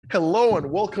Hello and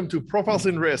welcome to Profiles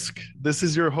in Risk. This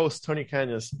is your host Tony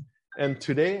Cañas, and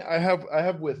today I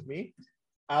have with me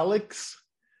Alex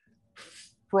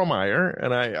Fromeyer,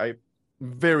 and I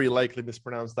very likely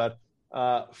mispronounced that.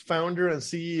 Founder and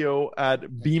CEO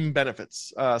at Beam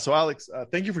Benefits. So Alex,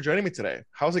 thank you for joining me today.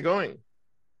 How's it going?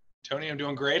 Tony, I'm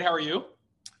doing great. How are you?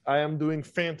 I am doing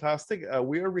fantastic.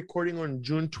 We are recording on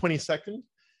June 22nd.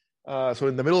 So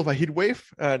in the middle of a heat wave,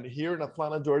 and here in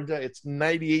Atlanta, Georgia, it's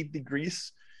 98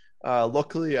 degrees.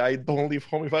 Luckily, I don't leave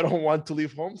home if I don't want to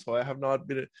leave home, so I have not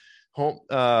been at home.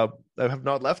 I have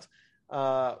not left,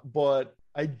 but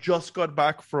I just got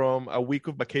back from a week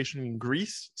of vacation in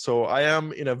Greece, so I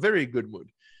am in a very good mood,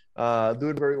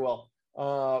 doing very well.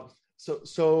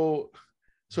 So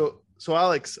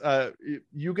Alex,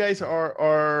 you guys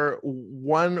are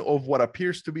one of what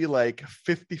appears to be like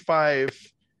 55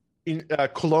 in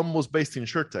Columbus-based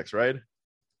insurtechs, right?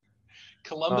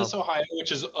 Columbus, Ohio,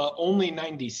 which is only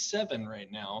 97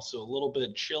 right now, so a little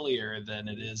bit chillier than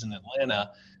it is in Atlanta,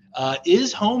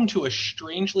 is home to a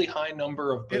strangely high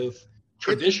number of both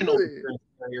traditional insurance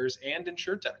carriers and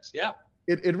insurtechs. Yeah.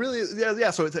 It really is. Yeah.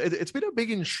 So it's been a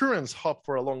big insurance hub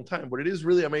for a long time, but it is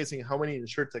really amazing how many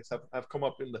insurtechs have come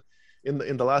up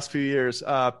in the last few years.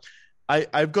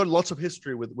 I've got lots of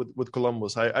history with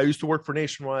Columbus. I used to work for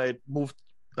Nationwide, moved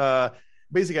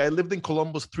basically I lived in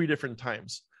Columbus 3 different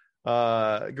times.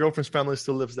 Girlfriend's family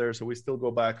still lives there, so we still go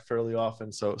back fairly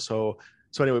often. So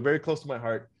anyway, very close to my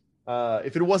heart.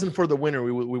 If it wasn't for the winter,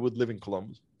 we would live in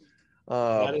Columbus.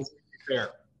 That is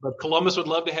fair. But Columbus would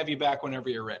love to have you back whenever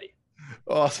you're ready.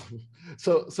 Awesome.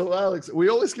 So Alex, we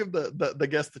always give the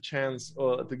guest a chance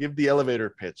to give the elevator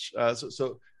pitch.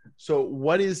 So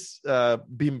what is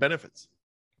Beam Benefits?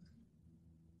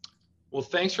 Well,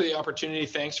 thanks for the opportunity.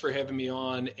 Thanks for having me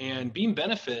on. And Beam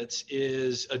Benefits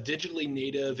is a digitally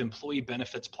native employee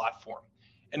benefits platform.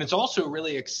 And it's also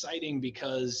really exciting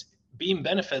because Beam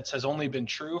Benefits has only been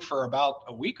true for about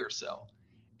a week or so.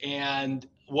 And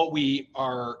what we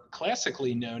are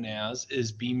classically known as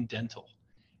is Beam Dental.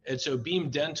 And so Beam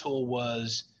Dental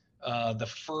was the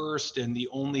first and the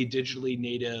only digitally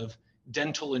native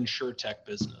dental insurtech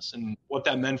business. And what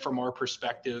that meant from our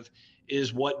perspective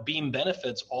is what Beam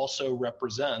Benefits also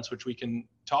represents, which we can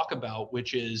talk about,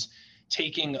 which is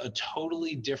taking a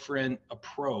totally different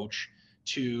approach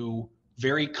to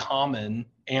very common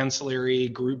ancillary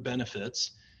group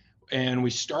benefits. And we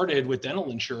started with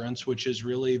dental insurance, which is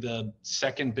really the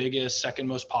second biggest, second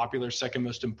most popular, second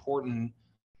most important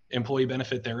employee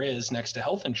benefit there is next to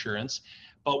health insurance.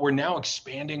 But we're now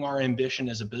expanding our ambition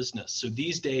as a business. So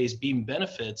these days, Beam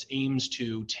Benefits aims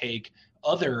to take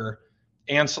other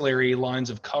ancillary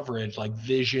lines of coverage like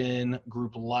vision,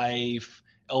 group life,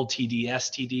 LTD,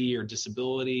 STD, or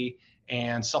disability,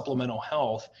 and supplemental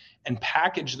health, and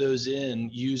package those in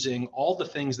using all the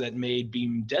things that made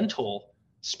Beam Dental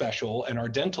special and our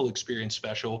dental experience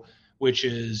special, which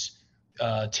is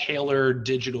tailored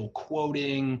digital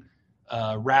quoting,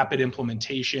 rapid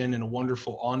implementation, and a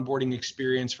wonderful onboarding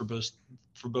experience for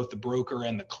both the broker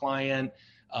and the client,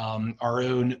 our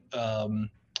own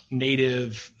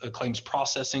native claims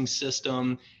processing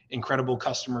system, incredible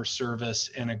customer service,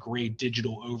 and a great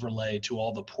digital overlay to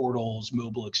all the portals,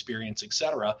 mobile experience, et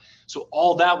cetera. So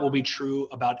all that will be true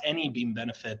about any Beam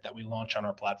benefit that we launch on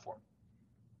our platform.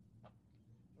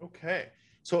 Okay.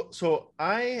 So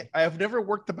I have never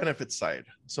worked the benefits side.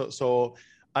 So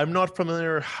I'm not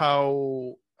familiar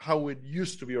how it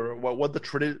used to be, or what the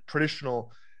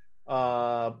traditional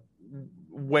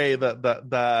way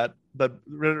that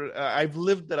I've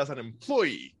lived it as an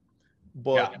employee,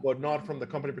 but not from the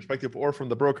company perspective or from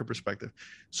the broker perspective.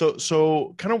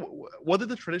 So kind of what did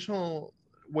the traditional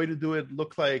way to do it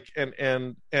look like, and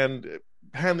hand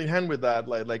in hand with that,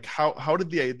 like how did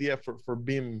the idea for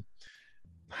Beam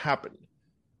happen?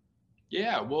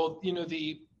 Yeah, well,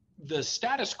 the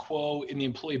status quo in the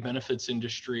employee benefits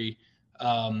industry,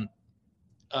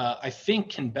 I think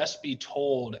can best be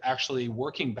told actually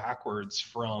working backwards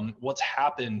from what's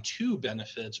happened to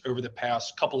benefits over the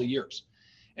past couple of years.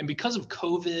 And because of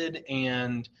COVID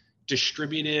and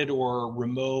distributed or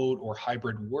remote or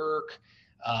hybrid work,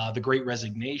 the Great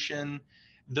Resignation,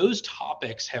 those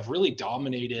topics have really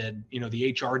dominated,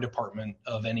 the HR department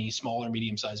of any small or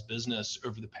medium-sized business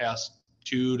over the past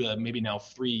 2 to maybe now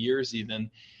 3 years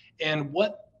even. And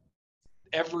what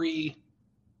every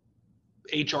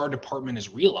HR department has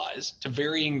realized to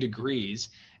varying degrees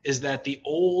is that the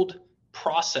old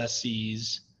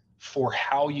processes for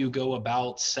how you go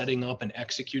about setting up and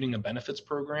executing a benefits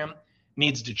program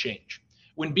needs to change,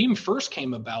 when Beam first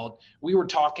came about, we were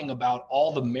talking about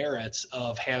all the merits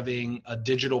of having a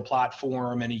digital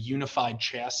platform and a unified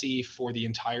chassis for the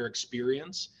entire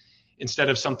experience instead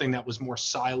of something that was more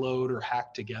siloed or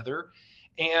hacked together.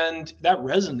 And that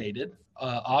resonated.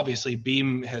 Obviously,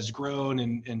 Beam has grown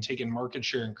and taken market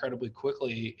share incredibly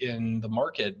quickly in the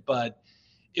market, but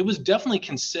it was definitely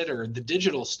considered, the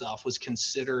digital stuff was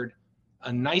considered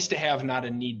a nice to have, not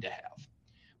a need to have.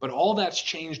 But all that's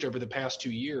changed over the past 2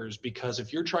 years, because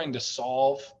if you're trying to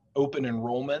solve open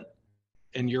enrollment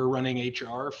and you're running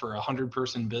HR for a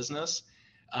 100-person business,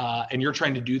 and you're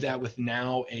trying to do that with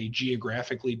now a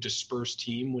geographically dispersed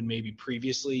team, when maybe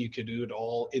previously you could do it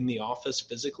all in the office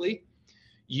physically,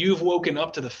 you've woken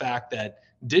up to the fact that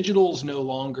digital is no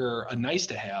longer a nice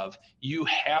to have. You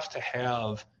have to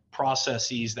have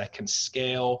processes that can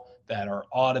scale, that are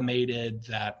automated,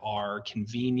 that are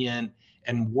convenient,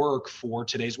 and work for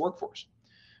today's workforce.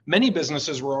 Many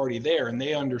businesses were already there, and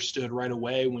they understood right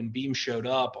away when Beam showed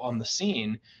up on the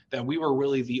scene that we were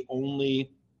really the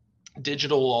only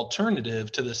digital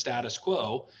alternative to the status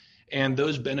quo. And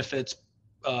those benefits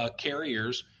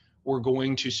carriers were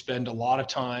going to spend a lot of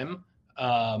time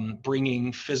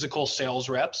bringing physical sales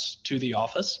reps to the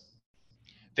office.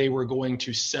 They were going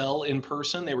to sell in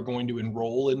person. They were going to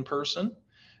enroll in person.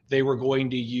 They were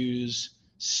going to use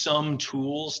some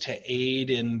tools to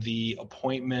aid in the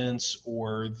appointments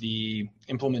or the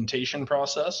implementation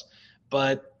process.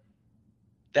 But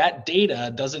that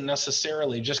data doesn't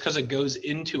necessarily, just because it goes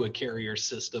into a carrier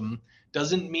system,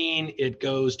 doesn't mean it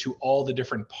goes to all the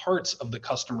different parts of the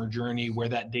customer journey where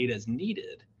that data is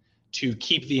needed to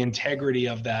keep the integrity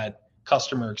of that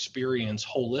customer experience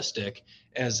holistic,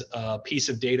 as a piece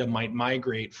of data might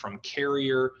migrate from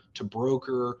carrier to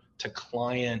broker to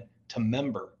client to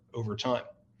member over time.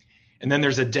 And then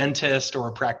there's a dentist or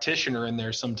a practitioner in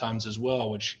there sometimes as well,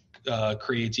 which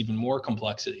creates even more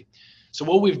complexity. So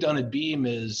what we've done at Beam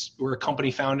is, we're a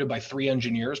company founded by 3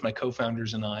 engineers, my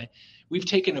co-founders and I. We've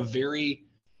taken a very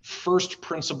first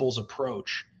principles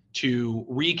approach to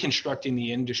reconstructing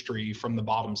the industry from the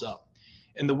bottoms up.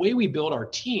 And the way we build our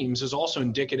teams is also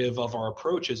indicative of our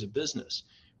approach as a business,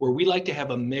 where we like to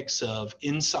have a mix of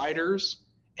insiders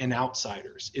and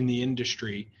outsiders in the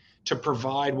industry to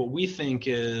provide what we think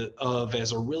of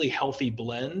as a really healthy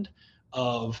blend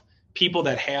of people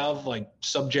that have like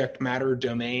subject matter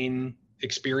domain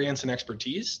experience and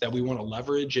expertise that we want to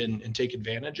leverage and take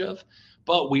advantage of.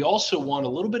 But we also want a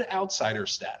little bit of outsider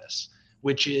status,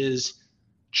 which is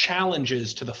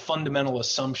challenges to the fundamental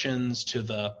assumptions, to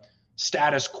the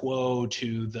status quo,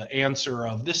 to the answer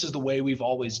of this is the way we've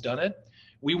always done it.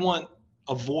 We want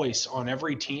a voice on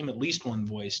every team, at least one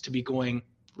voice, to be going,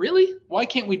 really? Why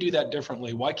can't we do that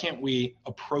differently? Why can't we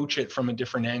approach it from a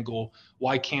different angle?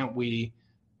 Why can't we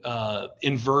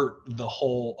invert the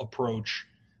whole approach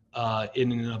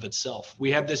in and of itself?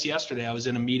 We had this yesterday. I was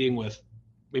in a meeting with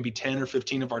maybe 10 or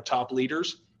 15 of our top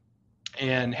leaders.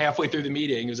 And halfway through the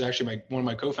meeting, it was actually one of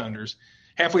my co-founders.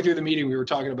 Halfway through the meeting, we were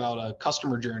talking about a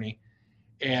customer journey.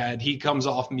 And he comes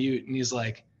off mute and he's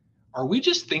like, are we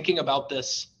just thinking about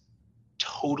this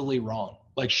totally wrong?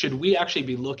 Like, should we actually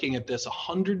be looking at this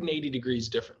 180 degrees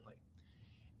differently?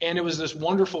 And it was this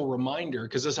wonderful reminder,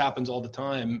 because this happens all the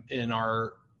time in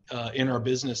our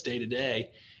business day to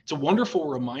day. It's a wonderful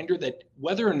reminder that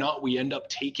whether or not we end up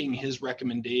taking his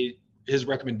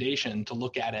recommendation to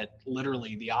look at it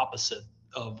literally the opposite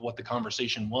of what the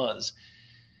conversation was,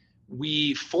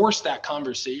 we force that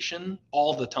conversation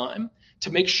all the time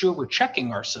to make sure we're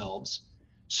checking ourselves,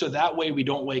 so that way we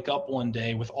don't wake up one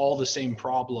day with all the same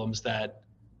problems that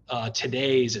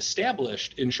today's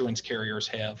established insurance carriers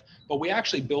have, but we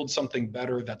actually build something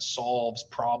better that solves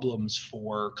problems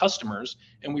for customers.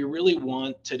 And we really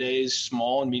want today's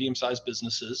small and medium-sized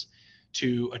businesses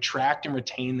to attract and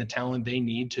retain the talent they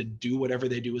need to do whatever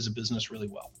they do as a business really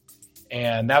well.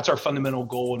 And that's our fundamental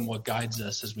goal and what guides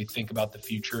us as we think about the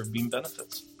future of Beam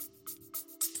Benefits.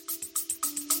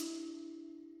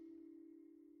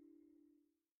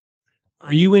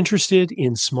 Are you interested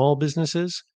in small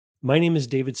businesses? My name is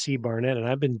David C. Barnett, and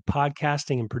I've been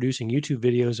podcasting and producing YouTube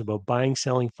videos about buying,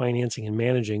 selling, financing, and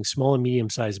managing small and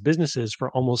medium-sized businesses for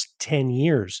almost 10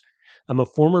 years. I'm a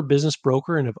former business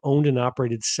broker and have owned and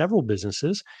operated several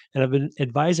businesses, and I've been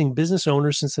advising business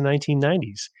owners since the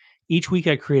 1990s. Each week,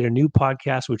 I create a new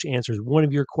podcast which answers one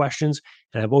of your questions,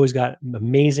 and I've always got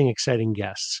amazing, exciting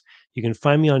guests. You can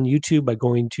find me on YouTube by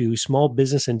going to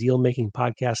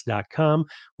smallbusinessanddealmakingpodcast.com,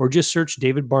 or just search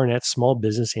David Barnett Small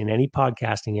Business in any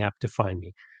podcasting app to find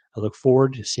me. I look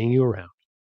forward to seeing you around.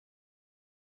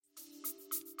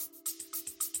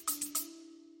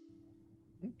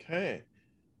 Okay.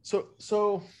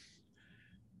 So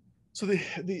So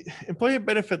the employee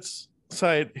benefits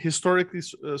side historically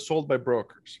sold by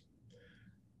brokers.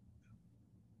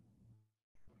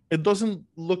 It doesn't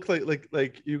look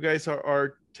like you guys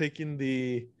are taking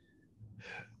the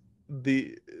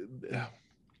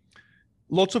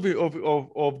lots of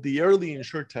the early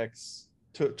insurtechs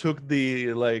took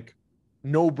the like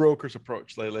no brokers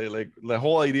approach. Like the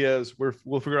whole idea is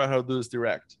we'll figure out how to do this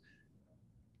direct.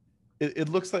 It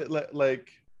looks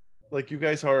like you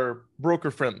guys are broker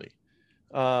friendly.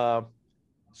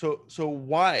 So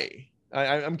why?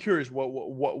 I'm curious.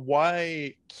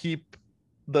 Why keep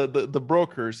the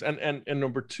brokers? And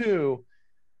number two,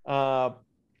 how?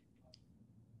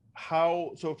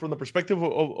 So from the perspective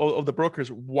of the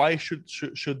brokers, why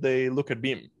should they look at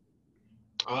Beam?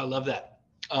 Oh, I love that.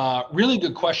 Really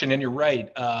good question, and you're right.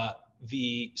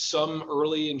 Some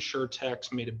early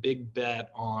insurtechs made a big bet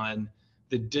on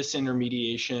the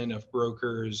disintermediation of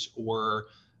brokers, or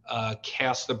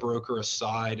cast the broker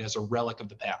aside as a relic of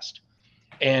the past.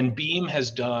 And Beam has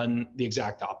done the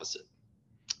exact opposite.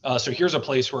 So here's a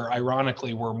place where,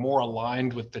 ironically, we're more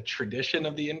aligned with the tradition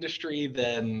of the industry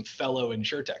than fellow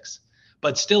insurtechs.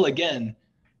 But still, again,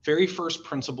 very first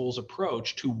principles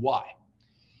approach to why.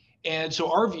 And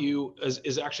so our view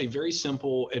is actually very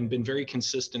simple and been very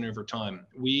consistent over time.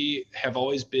 We have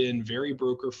always been very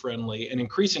broker friendly, and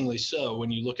increasingly so when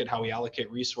you look at how we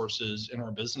allocate resources in our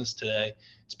business today.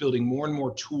 It's building more and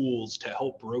more tools to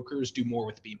help brokers do more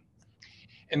with Beam.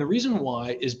 And the reason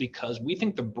why is because we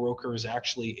think the broker is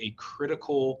actually a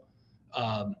critical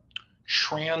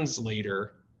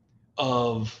translator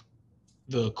of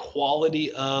the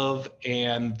quality of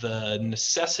and the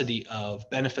necessity of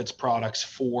benefits products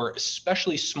for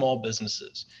especially small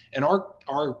businesses. And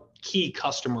our key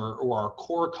customer, or our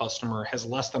core customer, has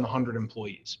less than 100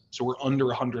 employees. So we're under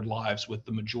 100 lives with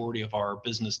the majority of our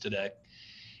business today.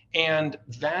 And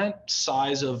that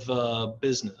size of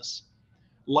business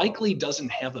likely doesn't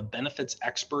have a benefits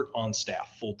expert on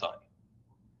staff full-time.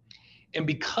 And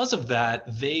because of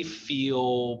that, they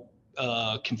feel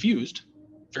confused,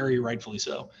 very rightfully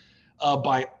so,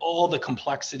 by all the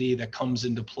complexity that comes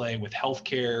into play with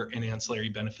healthcare and ancillary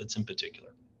benefits in particular.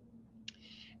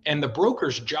 And the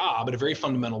broker's job at a very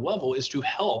fundamental level is to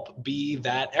help be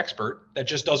that expert that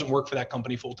just doesn't work for that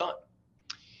company full-time.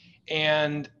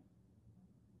 And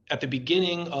at the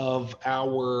beginning of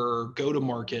our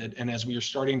go-to-market, and as we were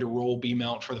starting to roll Beam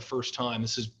out for the first time,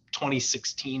 this is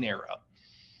 2016 era,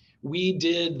 we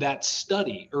did that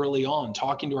study early on,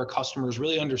 talking to our customers,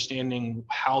 really understanding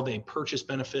how they purchase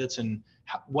benefits and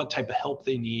what type of help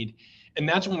they need. And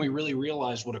that's when we really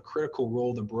realized what a critical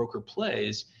role the broker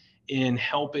plays in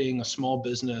helping a small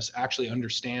business actually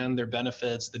understand their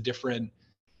benefits, the different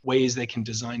ways they can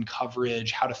design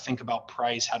coverage, how to think about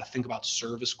price, how to think about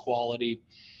service quality,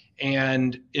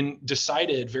 and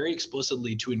decided very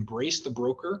explicitly to embrace the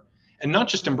broker. And not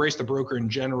just embrace the broker in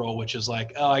general, which is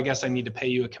like, oh, I guess I need to pay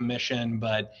you a commission,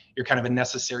 but you're kind of a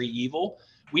necessary evil.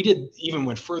 We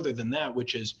went further than that,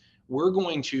 which is we're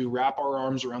going to wrap our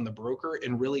arms around the broker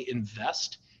and really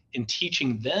invest in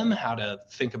teaching them how to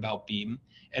think about Beam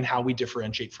and how we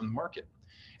differentiate from the market.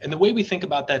 And the way we think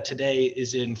about that today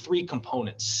is in three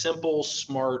components: simple,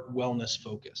 smart, wellness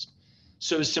focused.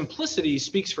 So simplicity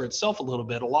speaks for itself a little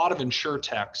bit. A lot of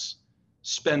insurtechs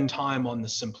spend time on the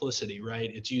simplicity, right?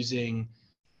 It's using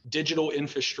digital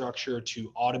infrastructure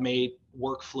to automate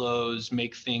workflows,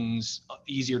 make things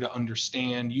easier to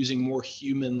understand, using more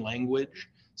human language,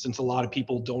 since a lot of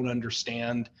people don't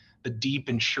understand the deep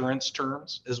insurance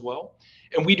terms as well.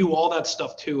 And we do all that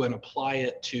stuff too and apply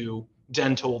it to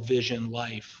dental, vision,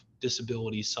 life,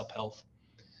 disability, sub-health.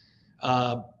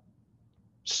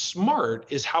 Smart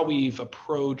is how we've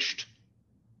approached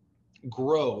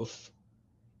growth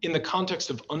in the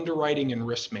context of underwriting and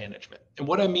risk management. And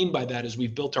what I mean by that is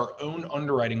we've built our own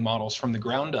underwriting models from the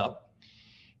ground up,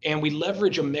 and we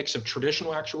leverage a mix of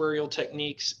traditional actuarial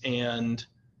techniques and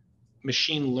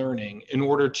machine learning in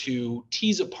order to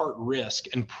tease apart risk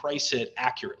and price it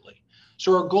accurately.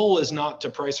 So our goal is not to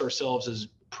price ourselves as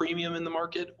premium in the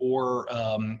market or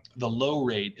the low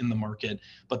rate in the market,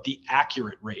 but the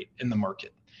accurate rate in the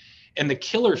market. And the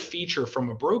killer feature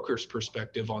from a broker's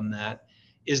perspective on that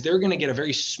is they're going to get a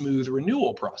very smooth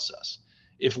renewal process.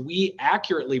 If we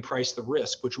accurately price the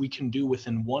risk, which we can do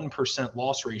within 1%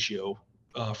 loss ratio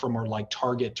from our like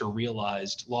target to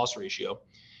realized loss ratio,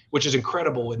 which is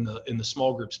incredible in the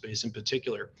small group space in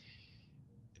particular,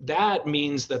 that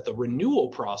means that the renewal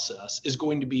process is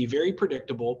going to be very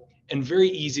predictable and very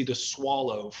easy to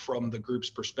swallow from the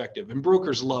group's perspective. And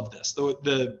brokers love this.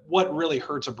 What really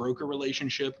hurts a broker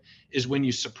relationship is when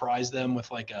you surprise them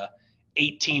with like a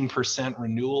 18%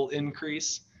 renewal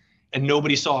increase. and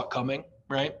nobody saw it coming,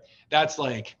 right? That's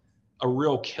like a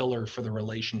real killer for the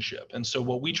relationship. And so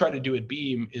what we try to do at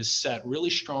Beam is set really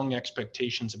strong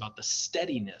expectations about the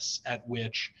steadiness at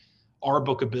which our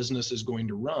book of business is going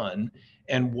to run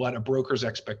and what a broker's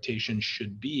expectations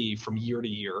should be from year to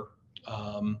year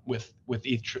with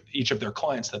each of their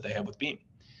clients that they have with Beam.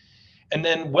 And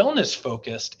then wellness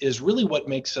focused is really what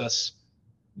makes us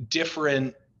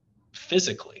different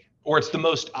physically, or it's the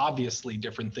most obviously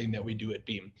different thing that we do at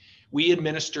Beam. We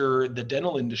administer the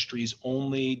dental industry's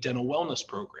only dental wellness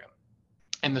program.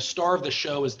 And the star of the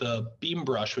show is the Beam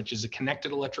Brush, which is a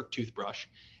connected electric toothbrush.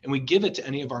 And we give it to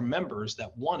any of our members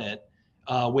that want it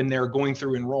when they're going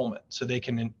through enrollment. So they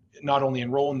can not only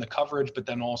enroll in the coverage, but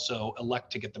then also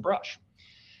elect to get the brush.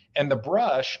 And the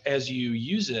brush, as you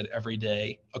use it every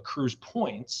day, accrues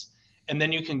points. And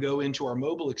then you can go into our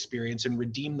mobile experience and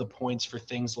redeem the points for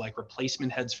things like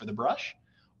replacement heads for the brush,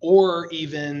 or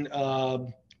even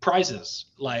prizes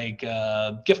like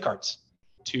gift cards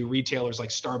to retailers like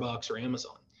Starbucks or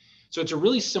Amazon. So it's a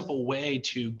really simple way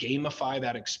to gamify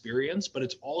that experience, but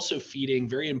it's also feeding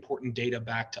very important data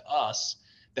back to us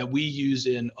that we use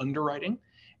in underwriting.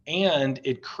 And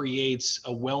it creates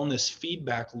a wellness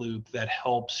feedback loop that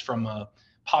helps from a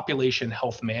population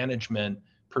health management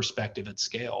perspective at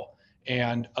scale,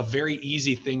 and a very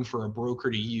easy thing for a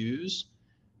broker to use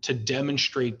to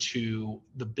demonstrate to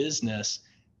the business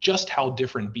just how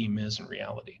different Beam is in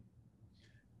reality.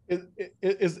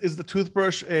 Is the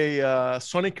toothbrush a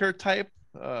Sonicare type?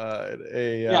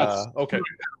 Okay.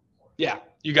 Yeah,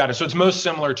 you got it. So it's most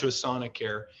similar to a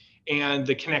Sonicare. And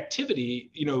the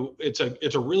connectivity, it's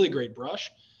a really great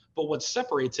brush, but what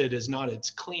separates it is not its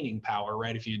cleaning power,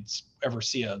 right? If you ever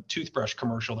see a toothbrush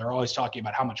commercial, they're always talking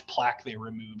about how much plaque they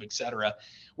remove, et cetera.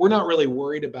 We're not really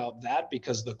worried about that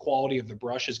because the quality of the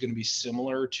brush is going to be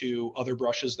similar to other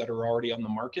brushes that are already on the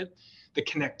market. The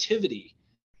connectivity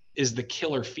is the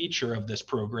killer feature of this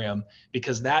program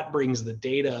because that brings the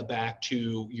data back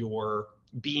to your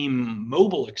Beam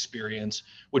mobile experience,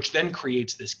 which then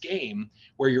creates this game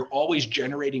where you're always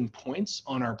generating points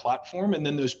on our platform. And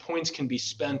then those points can be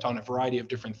spent on a variety of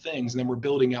different things. And then we're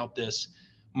building out this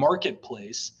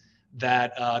marketplace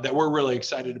that we're really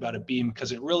excited about at Beam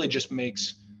because it really just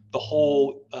makes the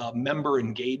whole member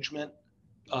engagement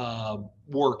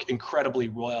work incredibly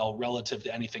well relative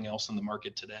to anything else in the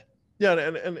market today. Yeah,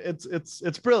 and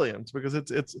it's brilliant because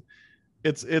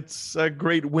it's a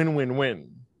great win-win-win.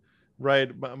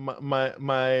 Right,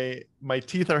 my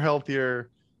teeth are healthier,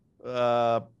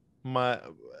 less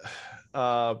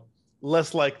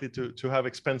likely to have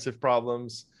expensive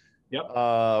problems.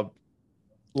 Yep.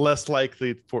 Less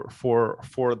likely for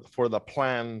the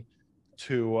plan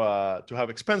to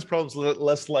have expense problems.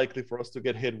 Less likely for us to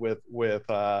get hit with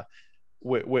a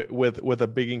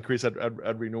big increase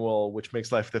at renewal, which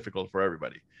makes life difficult for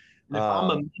everybody. And if I'm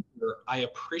a member, I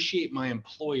appreciate my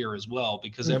employer as well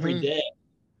because every day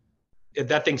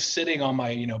that thing's sitting on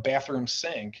my bathroom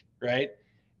sink, right?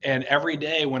 And every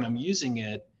day when I'm using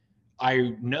it,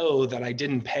 I know that I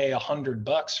didn't pay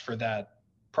 $100 for that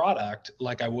product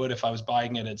like I would if I was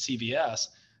buying it at CVS.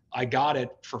 I got it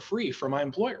for free from my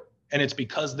employer, and it's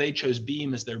because they chose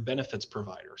Beam as their benefits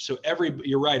provider. So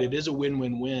you're right, it is a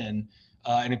win-win-win,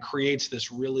 and it creates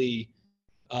this really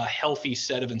healthy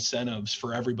set of incentives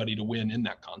for everybody to win in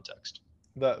that context.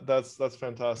 That's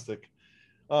fantastic.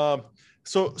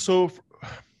 So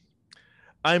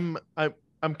I'm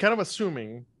kind of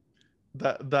assuming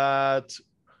that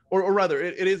or rather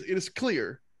it is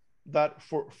clear that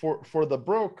for the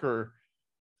broker,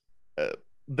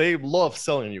 they love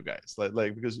selling you guys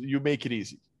like because you make it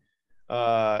easy,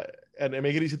 and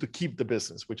make it easy to keep the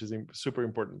business, which is super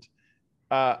important.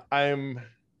 I'm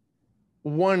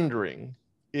wondering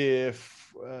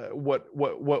if what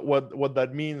that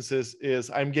means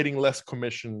is I'm getting less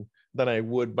commission than I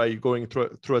would by going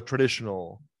through a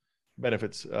traditional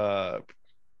benefits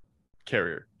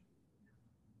carrier.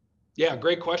 Yeah,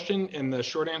 great question. And the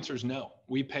short answer is no.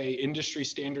 We pay industry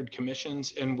standard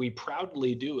commissions, and we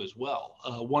proudly do as well.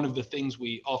 One of the things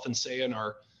we often say in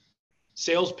our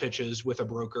sales pitches with a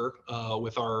broker,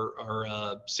 with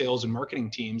our sales and marketing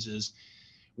teams, is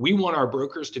we want our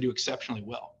brokers to do exceptionally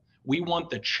well. We want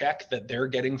the check that they're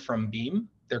getting from Beam,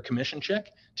 their commission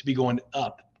check, to be going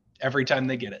up every time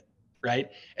they get it.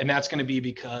 Right. And that's going to be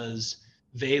because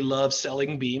they love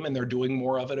selling Beam and they're doing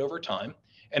more of it over time.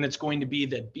 And it's going to be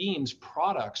that Beam's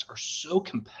products are so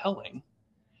compelling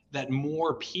that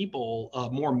more people,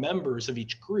 more members of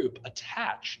each group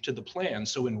attach to the plan.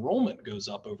 So enrollment goes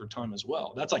up over time as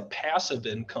well. That's like passive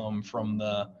income from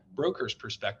the broker's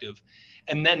perspective.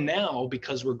 And then now,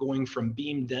 because we're going from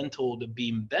Beam Dental to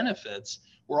Beam Benefits,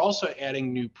 we're also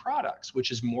adding new products,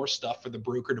 which is more stuff for the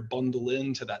broker to bundle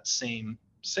into that same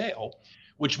sale,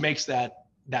 which makes that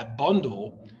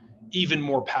bundle even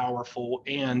more powerful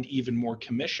and even more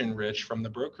commission rich from the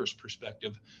broker's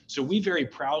perspective. So we very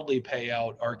proudly pay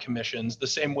out our commissions the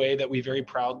same way that we very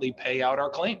proudly pay out our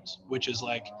claims, which is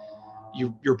like,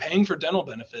 you're paying for dental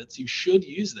benefits, you should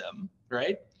use them,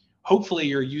 right? Hopefully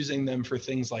you're using them for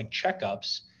things like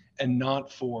checkups and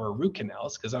not for root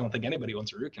canals, because I don't think anybody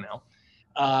wants a root canal.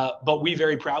 But we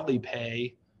very proudly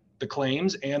pay the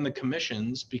claims and the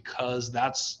commissions because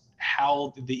that's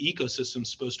how the ecosystem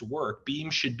is supposed to work. Beam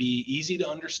should be easy to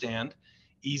understand,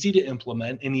 easy to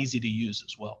implement, and easy to use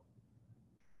as well.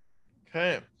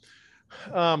 Okay.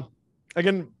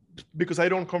 Again, because I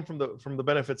don't come from the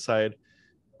benefit side,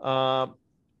 so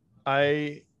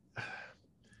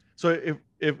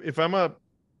if I'm a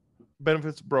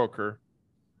benefits broker,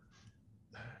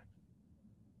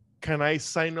 can I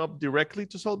sign up directly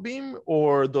to sell Beam,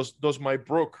 or does my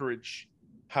brokerage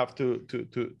have to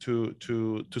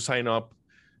sign up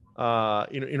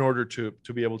in order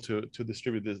to be able to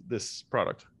distribute this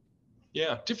product?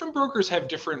 Yeah, different brokers have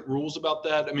different rules about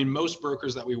that. I mean, most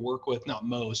brokers that we work with, not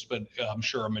most, but I'm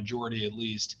sure a majority at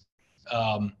least,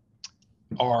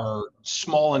 are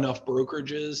small enough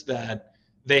brokerages that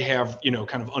they have,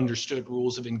 kind of understood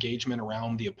rules of engagement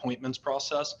around the appointments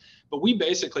process. But we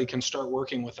basically can start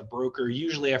working with a broker,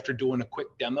 usually after doing a quick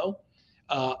demo,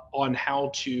 on how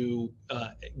to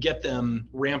get them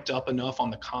ramped up enough on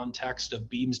the context of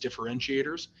Beam's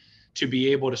differentiators to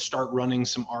be able to start running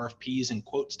some RFPs and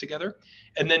quotes together.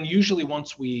 And then usually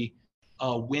once we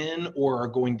win or are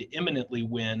going to imminently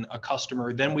win a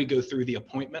customer, then we go through the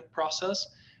appointment process,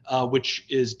 which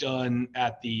is done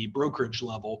at the brokerage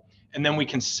level. And then we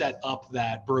can set up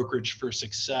that brokerage for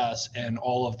success, and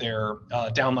all of their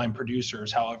downline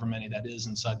producers, however many that is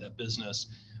inside that business,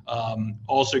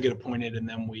 also get appointed, and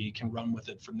then we can run with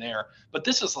it from there. But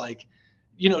this is like,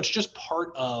 it's just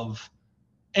part of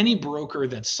any broker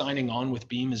that's signing on with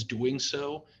Beam is doing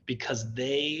so because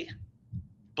they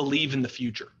believe in the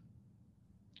future.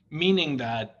 Meaning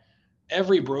that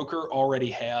every broker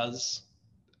already has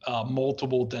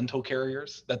multiple dental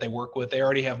carriers that they work with. They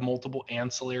already have multiple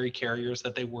ancillary carriers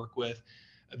that they work with.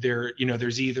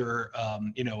 There's either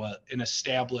an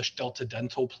established Delta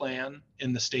Dental plan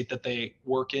in the state that they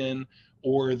work in,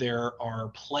 or there are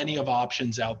plenty of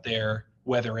options out there,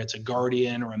 whether it's a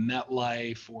Guardian or a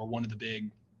MetLife or one of the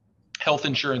big health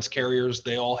insurance carriers.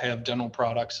 They all have dental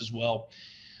products as well.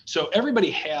 So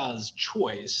everybody has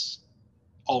choice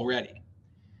already.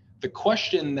 The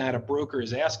question that a broker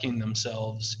is asking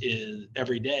themselves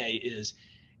every day is,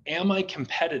 am I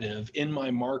competitive in my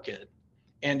market?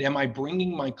 And am I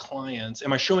bringing my clients,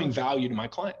 am I showing value to my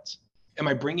clients? Am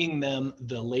I bringing them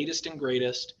the latest and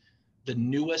greatest, the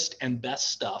newest and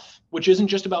best stuff, which isn't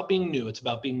just about being new, it's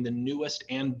about being the newest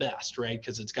and best, right?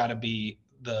 Because it's got to be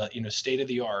the state of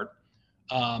the art.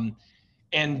 And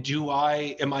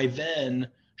am I then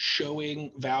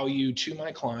showing value to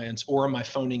my clients, or am I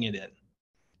phoning it in?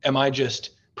 Am I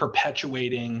just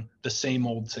perpetuating the same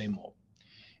old?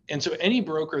 And so any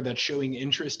broker that's showing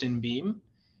interest in Beam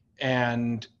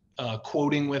and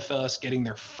quoting with us, getting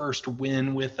their first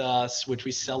win with us, which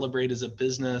we celebrate as a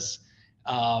business,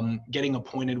 getting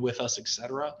appointed with us, et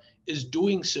cetera, is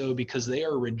doing so because they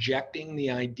are rejecting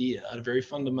the idea at a very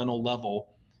fundamental level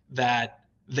that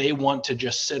they want to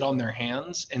just sit on their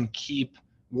hands and keep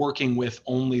working with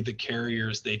only the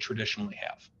carriers they traditionally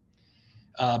have.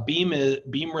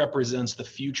 Beam represents the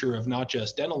future of not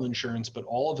just dental insurance, but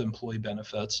all of employee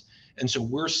benefits. And so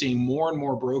we're seeing more and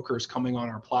more brokers coming on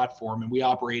our platform, and we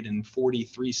operate in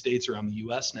 43 states around the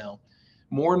US now.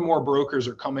 More and more brokers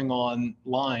are coming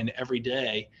online every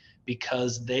day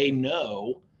because they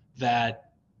know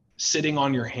that sitting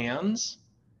on your hands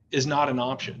is not an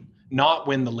option. Not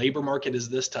when the labor market is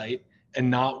this tight,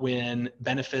 and not when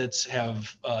benefits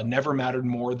have never mattered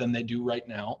more than they do right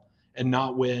now, and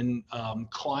not when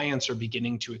clients are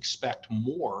beginning to expect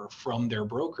more from their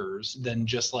brokers than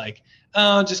just like,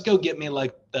 just go get me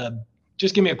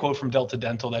just give me a quote from Delta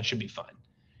Dental, that should be fine,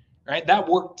 right? That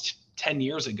worked 10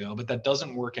 years ago, but that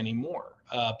doesn't work anymore.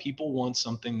 People want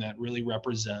something that really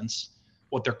represents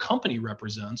what their company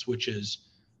represents, which is,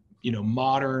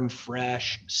 modern,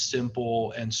 fresh,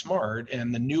 simple, and smart.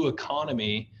 And the new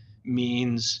economy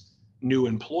means new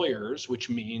employers, which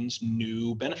means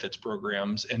new benefits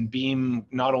programs. And Beam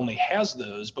not only has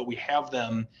those, but we have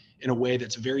them in a way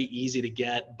that's very easy to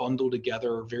get, bundled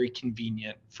together, very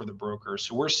convenient for the broker.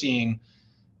 So we're seeing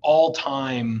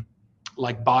all-time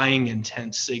like buying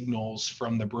intent signals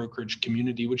from the brokerage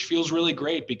community, which feels really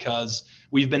great because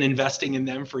we've been investing in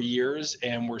them for years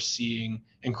and we're seeing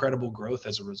incredible growth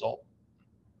as a result.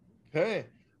 Okay,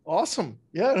 awesome.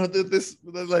 Yeah, no, this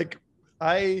like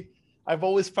I've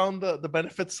always found the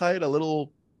benefit side a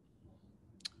little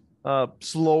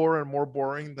slower and more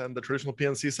boring than the traditional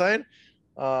PNC side.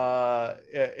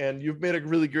 And you've made a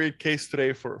really great case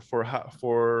today for how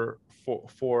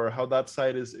that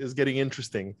side is getting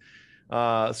interesting.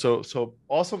 So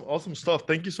awesome stuff.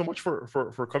 Thank you so much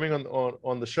for coming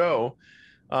on the show.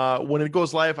 When it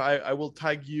goes live, I will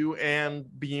tag you and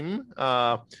Beam.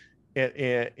 But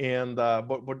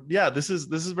yeah, this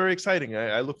is very exciting.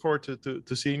 I look forward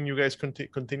to seeing you guys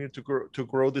continue to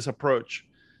grow this approach.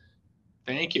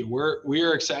 Thank you.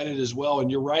 We're excited as well.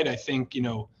 And you're right. I think,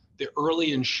 the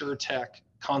early InsurTech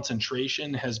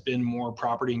concentration has been more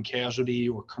property and casualty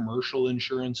or commercial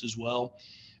insurance as well.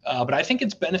 But I think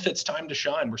it's benefits time to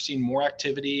shine. We're seeing more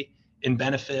activity in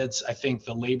benefits. I think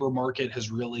the labor market has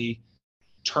really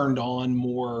turned on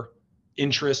more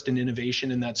interest and innovation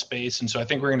in that space. And so I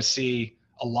think we're going to see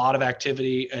a lot of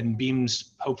activity, and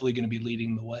Beam's hopefully going to be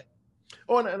leading the way.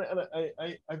 Oh, and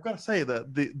I've got to say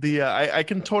that I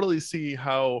can totally see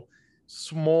how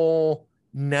small,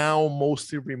 now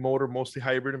mostly remote or mostly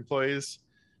hybrid employees,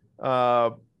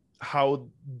 how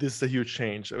this is a huge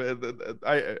change.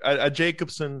 At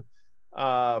Jacobson,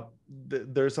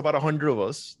 there's about 100 of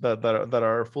us that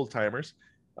are full timers,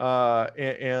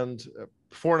 and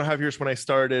 4.5 years when I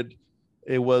started,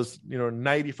 it was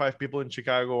 95 people in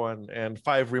Chicago and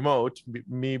 5 remote,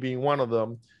 me being one of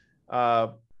them.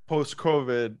 Post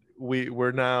COVID,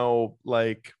 we're now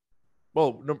like,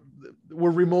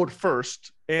 we're remote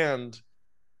first, and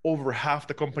over half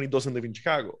the company doesn't live in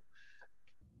Chicago.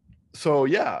 So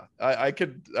yeah,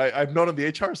 I'm not on the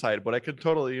HR side, but I can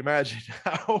totally imagine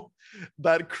how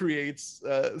that creates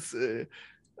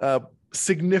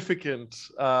significant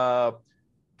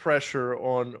pressure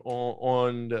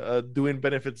on doing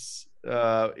benefits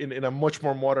in a much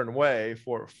more modern way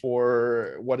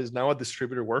for what is now a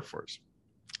distributed workforce.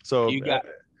 So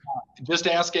just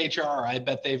ask HR. I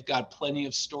bet they've got plenty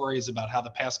of stories about how the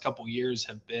past couple years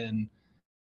have been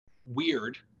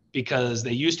weird, because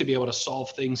they used to be able to solve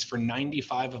things for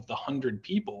 95 of the 100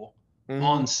 people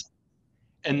on,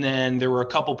 and then there were a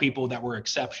couple people that were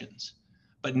exceptions.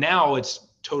 But now it's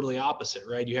totally opposite,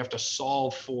 right? You have to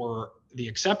solve for the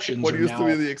exceptions. What used to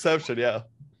be the exception, yeah.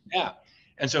 Yeah.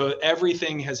 And so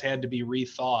everything has had to be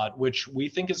rethought, which we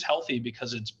think is healthy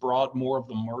because it's brought more of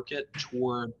the market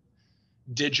toward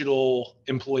digital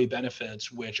employee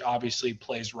benefits, which obviously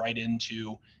plays right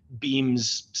into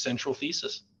Beam's central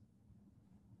thesis.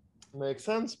 Makes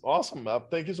sense. Awesome.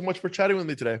 Thank you so much for chatting with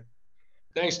me today.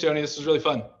 Thanks, Tony. This was really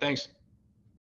fun. Thanks.